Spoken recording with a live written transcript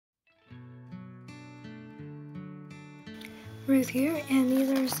Ruth here, and these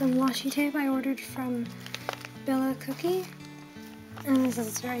are some washi tape I ordered from billacookie. And this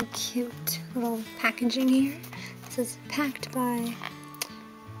is very cute little packaging here. It says packed by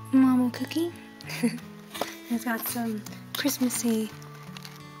Mama Cookie. It's got some Christmassy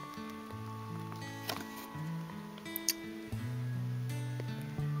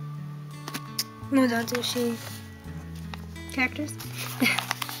Nodozushi characters.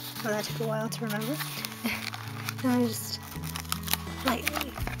 Well, that took a while to remember. And I just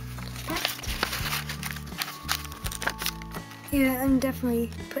lightly packed. Yeah, I'm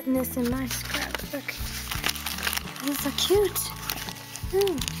definitely putting this in my scrapbook. This is so cute.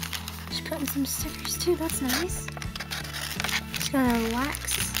 Ooh, she's putting some stickers too. That's nice. She's got a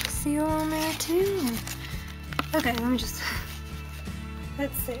wax seal on there too. Okay, let me just.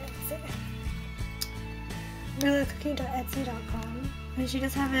 Let's see. billacookie.etsy.com, and she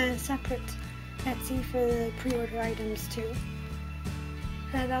does have a separate Etsy for the pre-order items too.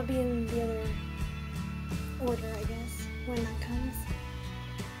 That'll be in the other order, I guess, when that comes.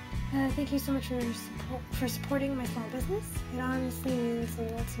 Thank you so much for supporting my small business. It honestly means a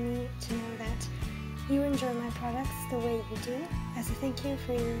lot to me to know that you enjoy my products the way you do. As a thank you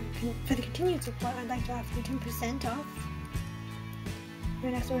for the continued support, I'd like to offer you 10% off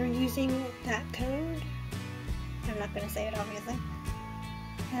your next order using that code. I'm not going to say it, obviously.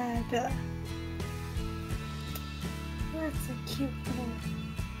 Billa. That's a cute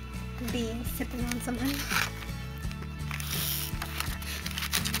little bee sipping on something.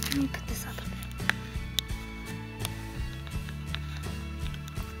 Let me put this up a bit.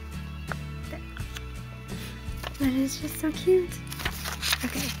 There. That is just so cute.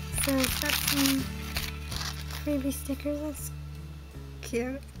 Okay, so it's got some freebie stickers. That's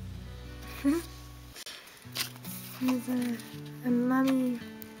cute. There's a mummified,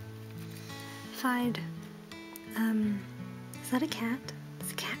 is that a cat?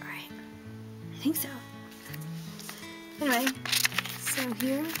 It's a cat, right? I think so. Anyway, so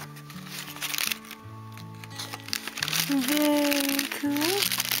here, very cool.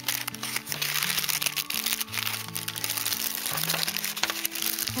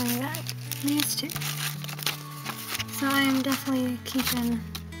 And I got these two. So I am definitely keeping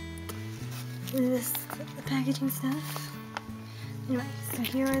this the packaging stuff. Anyway, so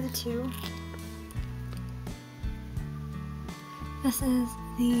here are the two. This is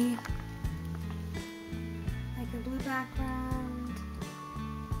the like a blue background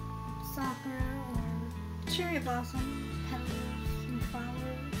soccer or cherry blossom petals and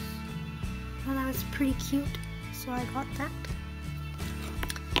flowers. Oh, that was pretty cute, so I got that.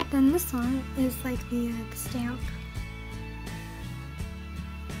 Then this one is like the stamp.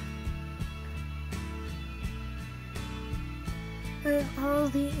 All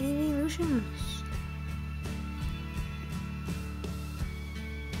the evolutions.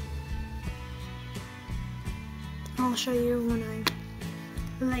 I'll show you when I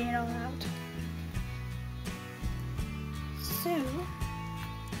lay it all out. So,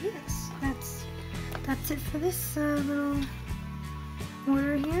 yes, that's it for this little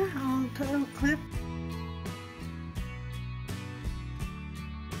order here. I'll put a little clip.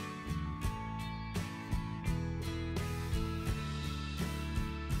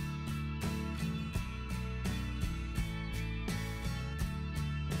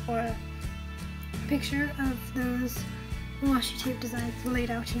 Or a picture of those washi tape designs laid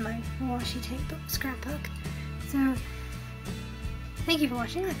out in my washi tape scrapbook. So, thank you for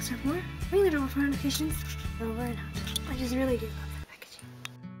watching. Like, subscribe for more. Ring the doorbell for notifications. Over and out. I just really do love